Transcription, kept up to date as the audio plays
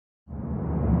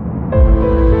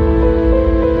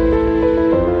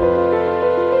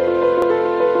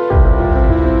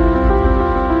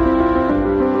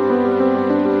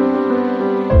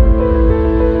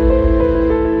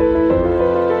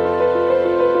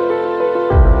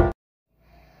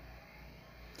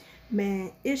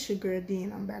Man, it's your girl D,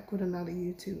 and I'm back with another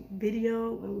YouTube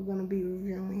video, and we're gonna be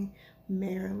reviewing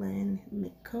Marilyn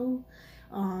McCoo.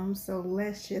 So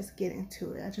let's just get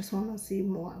into it. I just want to see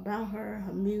more about her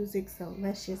music, so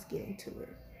let's just get into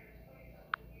it.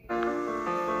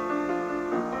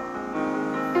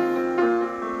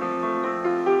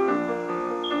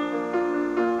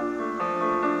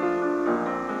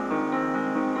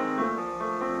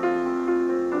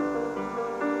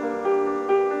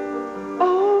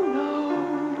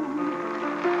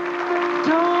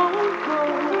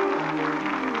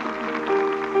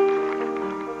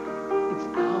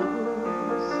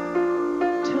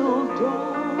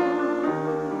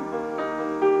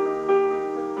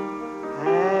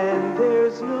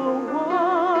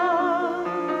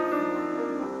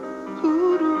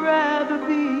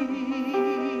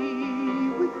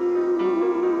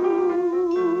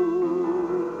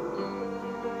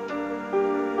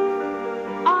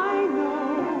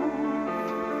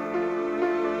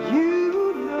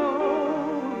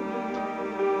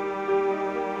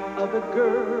 Of a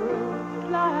girl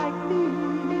like me,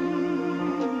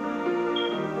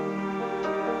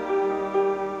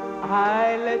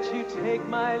 I let you take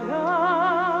my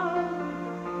love,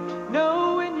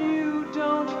 knowing you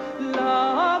don't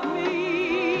love me.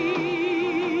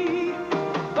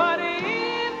 But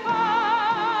if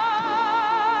I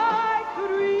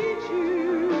could reach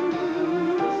you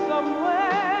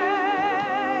somewhere,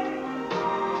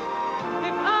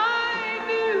 if I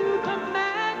knew the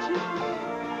magic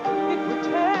it would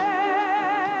take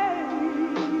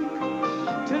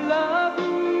to love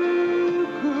you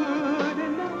good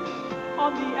enough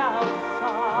on the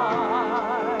outside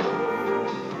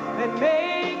and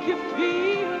make you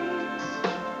feel it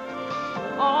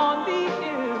on the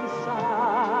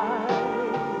inside,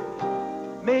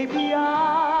 maybe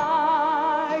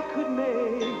I could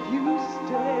make you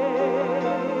stay.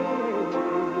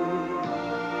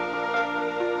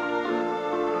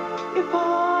 If I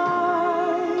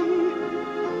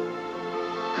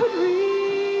could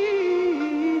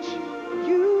reach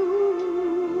you.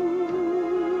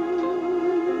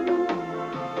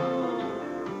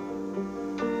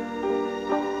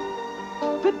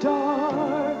 The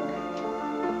dark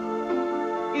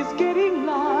is getting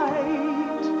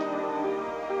light,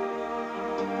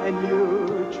 and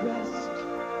you're dressed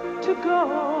to go,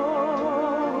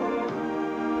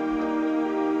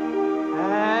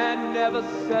 and never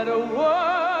said a word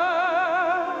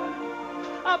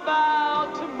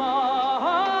about tomorrow.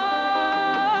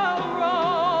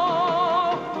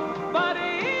 But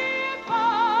if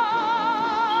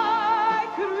I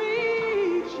could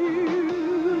reach you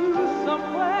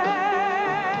somewhere,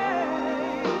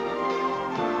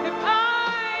 if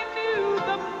I knew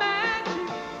the magic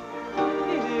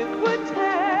it would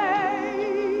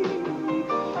take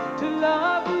to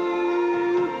love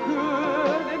you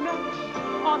good enough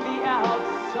on the outside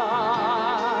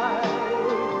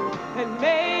and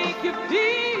make you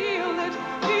feel it,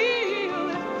 feel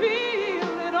it,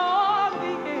 feel it on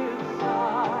the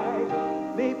inside,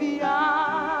 maybe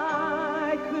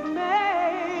I could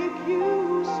make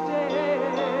you stay.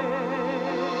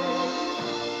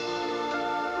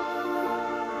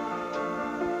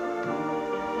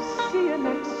 See you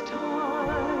next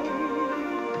time.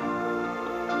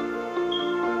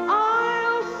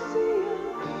 I'll see you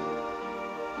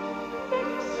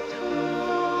next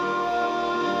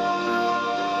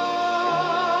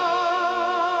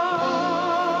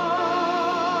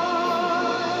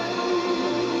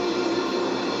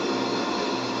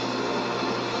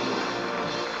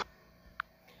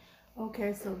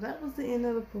Okay, so that was the end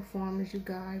of the performance, you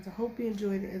guys. I hope you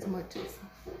enjoyed it as much as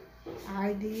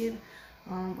I did.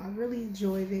 I really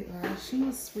enjoyed it. She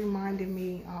was reminding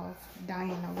me of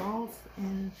Diana Ross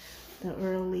in the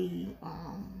early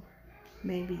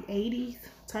maybe 80s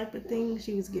type of thing.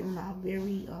 She was giving out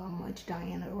very much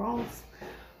Diana Ross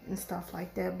and stuff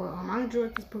like that. But I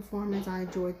enjoyed this performance. I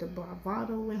enjoyed the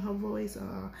bravado in her voice.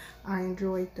 I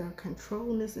enjoyed the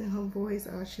controlness in her voice.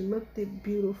 She looked it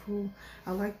beautiful.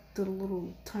 I liked the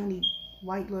little tiny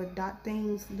white little dot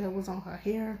things that was on her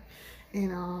hair,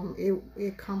 and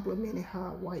it complemented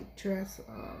her white dress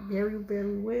very,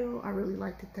 very well. I really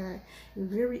liked it. That it was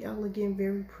very elegant,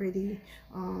 very pretty.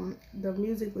 The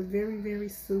music was very, very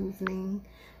soothing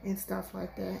and stuff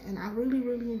like that, and I really,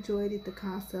 really enjoyed it, the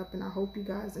concept, and I hope you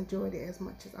guys enjoyed it as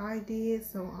much as I did.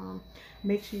 So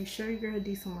make sure you show your girl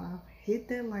D some love, hit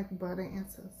that like button, and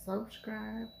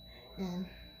subscribe, and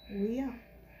we out.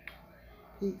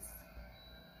 Peace.